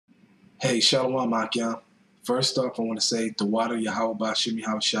Hey, Shalom, Akyam. First off, I want to say, the water Yahweh Bashim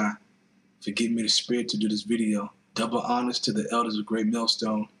Yahushai for giving me the spirit to do this video. Double honors to the elders of Great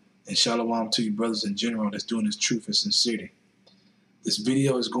Millstone, and Shalom to you brothers in general that's doing this truth and sincerity. This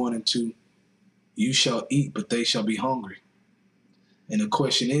video is going into, you shall eat, but they shall be hungry. And the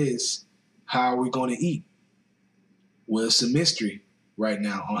question is, how are we going to eat? Well, it's a mystery right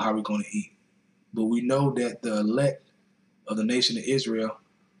now on how we're going to eat. But we know that the elect of the nation of Israel,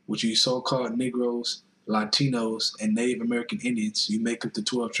 which you so-called Negroes, Latinos, and Native American Indians, you make up the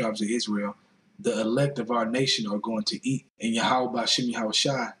 12 tribes of Israel, the elect of our nation are going to eat, and Yahweh Bashim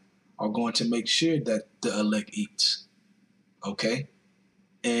Yahushai are going to make sure that the elect eats. Okay?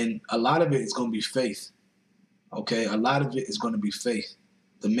 And a lot of it is going to be faith. Okay? A lot of it is going to be faith.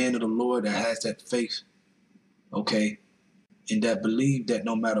 The man of the Lord that has that faith, okay, and that believe that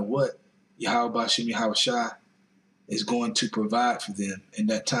no matter what, Yahweh Bashim Yahushai is going to provide for them in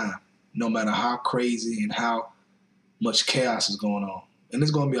that time, no matter how crazy and how much chaos is going on. And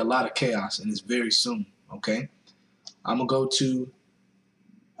there's going to be a lot of chaos, and it's very soon, okay? I'm going to go to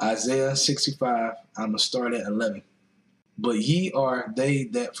Isaiah 65. I'm going to start at 11. But ye are they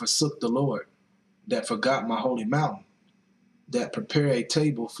that forsook the Lord, that forgot my holy mountain, that prepare a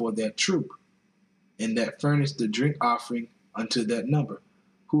table for their troop, and that furnish the drink offering unto that number.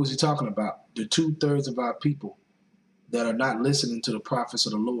 Who is he talking about? The 2/3 of our people that are not listening to the prophets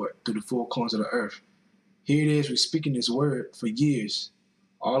of the Lord through the four corners of the earth. Here it is, we're speaking this word for years,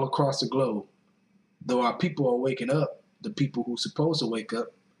 all across the globe. Though our people are waking up, the people who are supposed to wake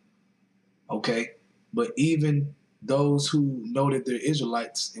up, okay? But even those who know that they're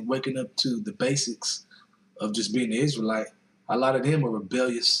Israelites and waking up to the basics of just being an Israelite, a lot of them are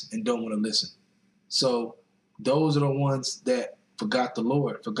rebellious and don't want to listen. So those are the ones that forgot the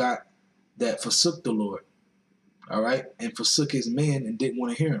Lord, that forsook the Lord. All right, and forsook his man and didn't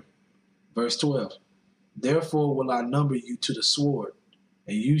want to hear him. Verse 12, therefore will I number you to the sword,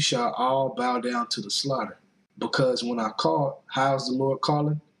 and you shall all bow down to the slaughter. Because when I call, how's the Lord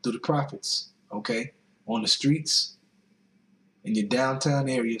calling? Through the prophets, okay? On the streets, in your downtown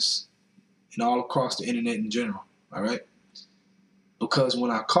areas, and all across the internet in general, all right? Because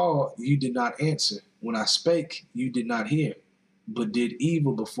when I called, you did not answer. When I spake, you did not hear, but did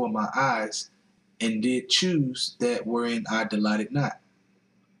evil before my eyes, and did choose that wherein I delighted not.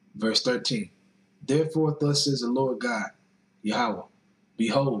 Verse 13, therefore thus says the Lord God, Yahweh,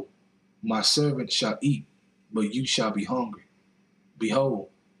 behold, my servant shall eat, but you shall be hungry. Behold,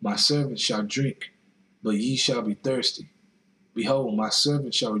 my servant shall drink, but ye shall be thirsty. Behold, my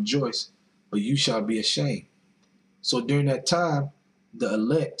servant shall rejoice, but you shall be ashamed. So during that time, the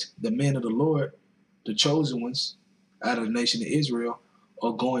elect, the men of the Lord, the chosen ones out of the nation of Israel,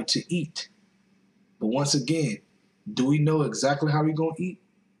 are going to eat. But once again, do we know exactly how we're going to eat?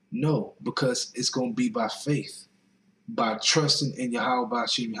 No, because it's going to be by faith, by trusting in Yahweh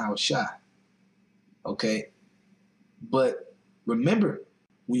Bashim Yahushai. Okay? But remember,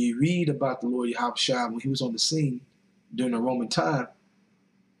 when you read about the Lord Yahushai, when he was on the scene during the Roman time,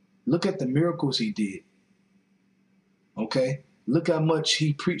 look at the miracles he did. Okay? Look how much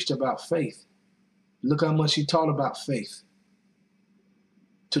he preached about faith. Look how much he taught about faith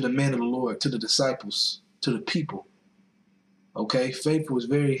to the men of the Lord, to the disciples, to the people. Okay? Faith was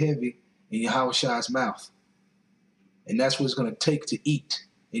very heavy in Yahushua's mouth. And that's what it's going to take to eat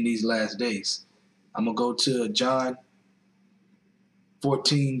in these last days. I'm going to go to John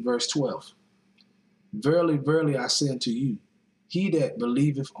 14, verse 12. Verily, verily, I say unto you, he that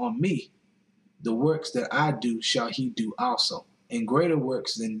believeth on me, the works that I do shall he do also. And greater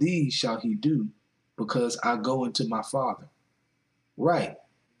works than these shall he do, because I go into my Father. Right.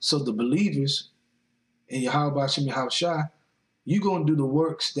 So the believers in Yahweh Bashim Yahushai, you're going to do the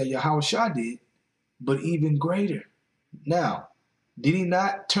works that Yahushua did, but even greater. Now, did he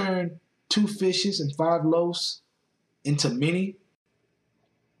not turn 2 fishes and 5 loaves into many?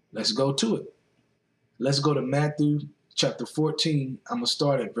 Let's go to it. Let's go to Matthew chapter 14. I'm going to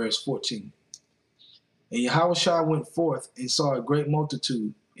start at verse 14. And Yahushua went forth and saw a great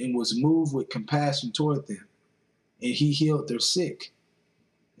multitude, and was moved with compassion toward them, and he healed their sick.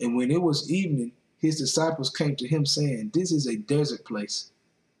 And when it was evening, his disciples came to him, saying, this is a desert place,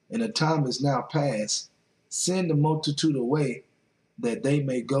 and the time is now past. Send the multitude away, that they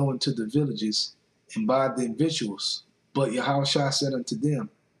may go into the villages, and buy them victuals. But Yahushua said unto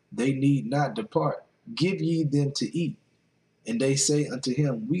them, they need not depart. Give ye them to eat. And they say unto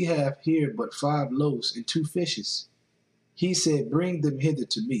him, we have here but 5 loaves and 2 fishes. He said, bring them hither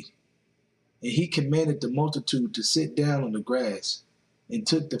to me. And he commanded the multitude to sit down on the grass, and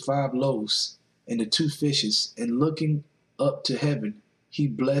took the 5 loaves and the 2 fishes, and looking up to heaven, he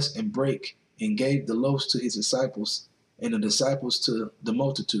blessed and brake and gave the loaves to his disciples, and the disciples to the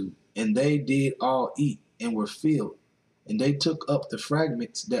multitude. And they did all eat and were filled. And they took up the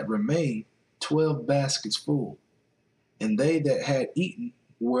fragments that remained, 12 baskets full. And they that had eaten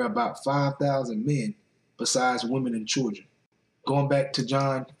were about 5,000 men, besides women and children. Going back to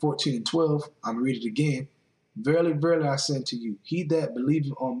John 14 and 12, I'm reading it again. Verily, verily, I say unto you, he that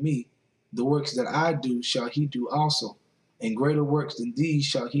believeth on me, the works that I do shall he do also, and greater works than these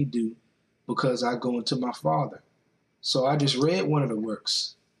shall he do, because I go unto my Father. So I just read one of the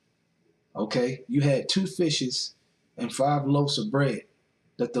works. Okay, you had 2 fishes and 5 loaves of bread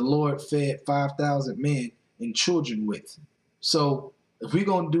that the Lord fed 5,000 men and children with. So if we're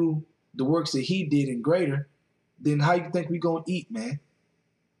going to do the works that he did and greater, then how you think we're going to eat, man?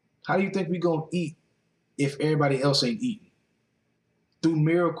 How do you think we're going to eat if everybody else ain't eating? Through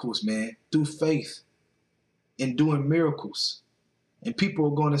miracles, man, through faith and doing miracles. And people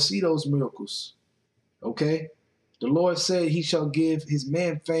are going to see those miracles, okay? The Lord said he shall give his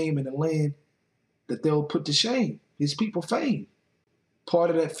man fame in the land that they'll put to shame, his people fame. Part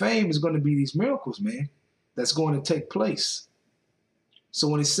of that fame is going to be these miracles, man, that's going to take place. So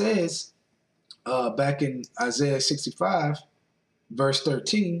when it says back in Isaiah 65, verse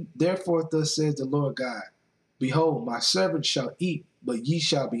 13, therefore thus says the Lord God, behold, my servant shall eat, but ye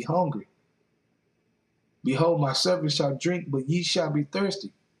shall be hungry. Behold, my servant shall drink, but ye shall be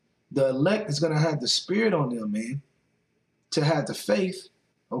thirsty. The elect is going to have the spirit on them, man, to have the faith,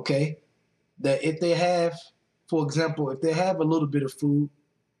 okay, that if they have, for example, if they have a little bit of food,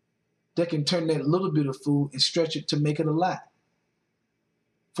 they can turn that little bit of food and stretch it to make it a lot.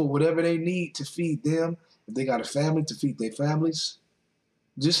 For whatever they need to feed them, if they got a family, to feed their families.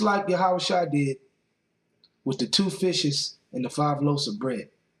 Just like Yahushua did with the 2 fishes and the 5 loaves of bread.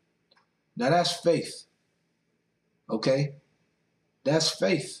 Now that's faith. Okay? That's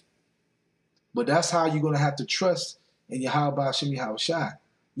faith. But that's how you're going to have to trust in Yahweh Hashem Yahushua.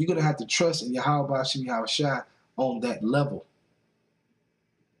 You're going to have to trust in Yahweh Hashem Yahushua on that level.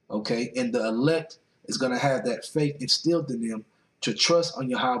 Okay? And the elect is going to have that faith instilled in them to trust on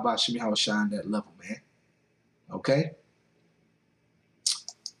Yahweh Hashem Yahushua on that level, man. Okay?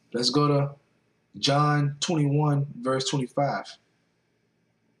 Let's go to John 21, verse 25.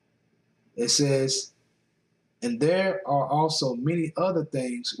 It says, and there are also many other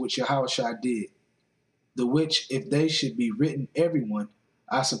things which Yahushua did, the which, if they should be written everyone,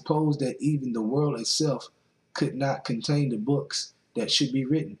 I suppose that even the world itself could not contain the books that should be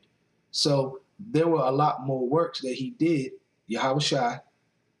written. So there were a lot more works that he did, Yahushua,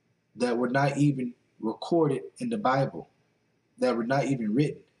 that were not even recorded in the Bible, that were not even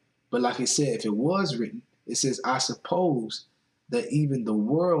written. But like I said, if it was written, it says, I suppose that even the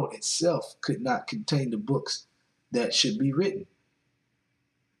world itself could not contain the books that should be written.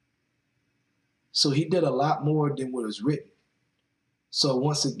 So he did a lot more than what was written. So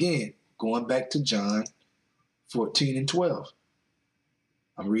once again, going back to John 14 and 12.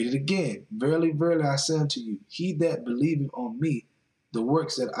 I'm reading it again. Verily, verily, I say unto you, he that believeth on me, the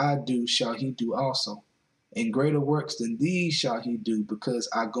works that I do shall he do also. And greater works than these shall he do, because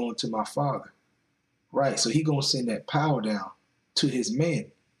I go unto my Father. Right, so he going to send that power down to his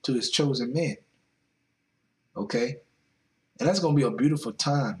men, to his chosen men. Okay? And that's going to be a beautiful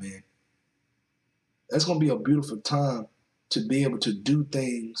time, man. That's going to be a beautiful time to be able to do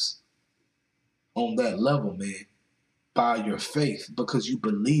things on that level, man, by your faith, because you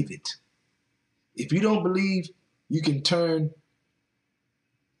believe it. If you don't believe you can turn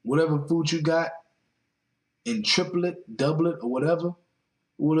whatever food you got and triple it, double it, or whatever,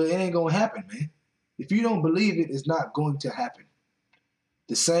 well, it ain't going to happen, man. If you don't believe it, it's not going to happen.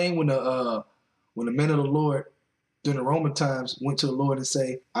 The same when the men of the Lord during the Roman times went to the Lord and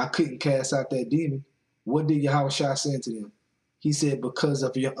say, I couldn't cast out that demon. What did Yahushua say to them? He said, because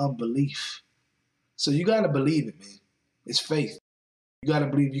of your unbelief. So you got to believe it, man. It's faith. You got to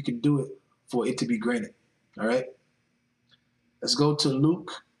believe you can do it for it to be granted. All right? Let's go to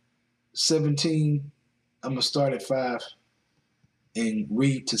Luke 17. I'm going to start at 5 and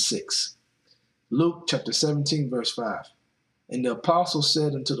read to 6. Luke chapter 17, verse 5. And the apostle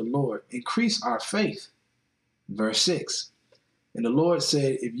said unto the Lord, increase our faith. Verse 6. And the Lord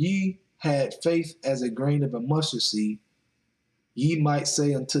said, if ye had faith as a grain of a mustard seed, ye might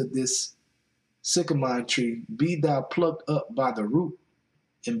say unto this sycamore tree, be thou plucked up by the root,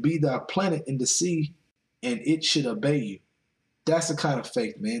 and be thou planted in the sea, and it should obey you. That's the kind of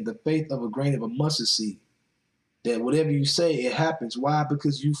faith, man. The faith of a grain of a mustard seed. That whatever you say, it happens. Why?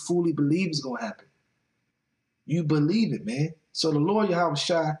 Because you fully believe it's going to happen. You believe it, man. So the Lord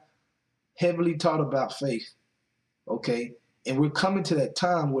Yahushua heavily taught about faith, okay? And we're coming to that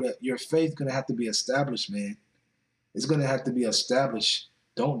time where your faith going to have to be established, man. It's going to have to be established.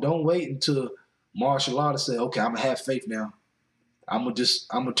 Don't wait until martial law to say, okay, I'm going to have faith now. I'm going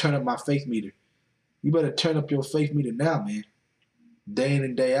to turn up my faith meter. You better turn up your faith meter now, man. Day in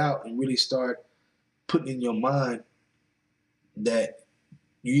and day out, and really start putting in your mind that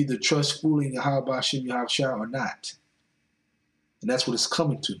you either trust fully in Yahweh Hashem Yahushua or not. And that's what it's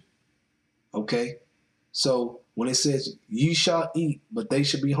coming to. Okay? So when it says, ye shall eat, but they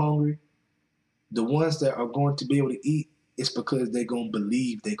should be hungry, the ones that are going to be able to eat, it's because they're going to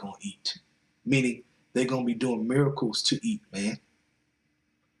believe they're going to eat. Meaning they're going to be doing miracles to eat, man.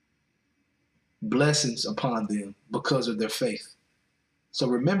 Blessings upon them because of their faith. So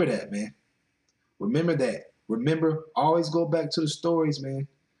remember that, man. Remember that. Remember, always go back to the stories, man,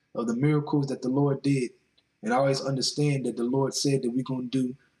 of the miracles that the Lord did. And always understand that the Lord said that we're going to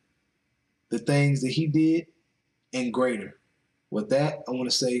do the things that he did and greater. With that, I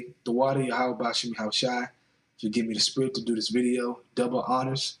want to say, the water Yahweh Bashem Yahushai, if you give me the spirit to do this video, double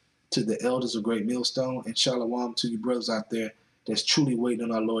honors to the elders of Great Millstone, and shalom to you brothers out there that's truly waiting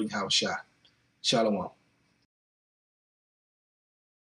on our Lord Yahushai. Shalom.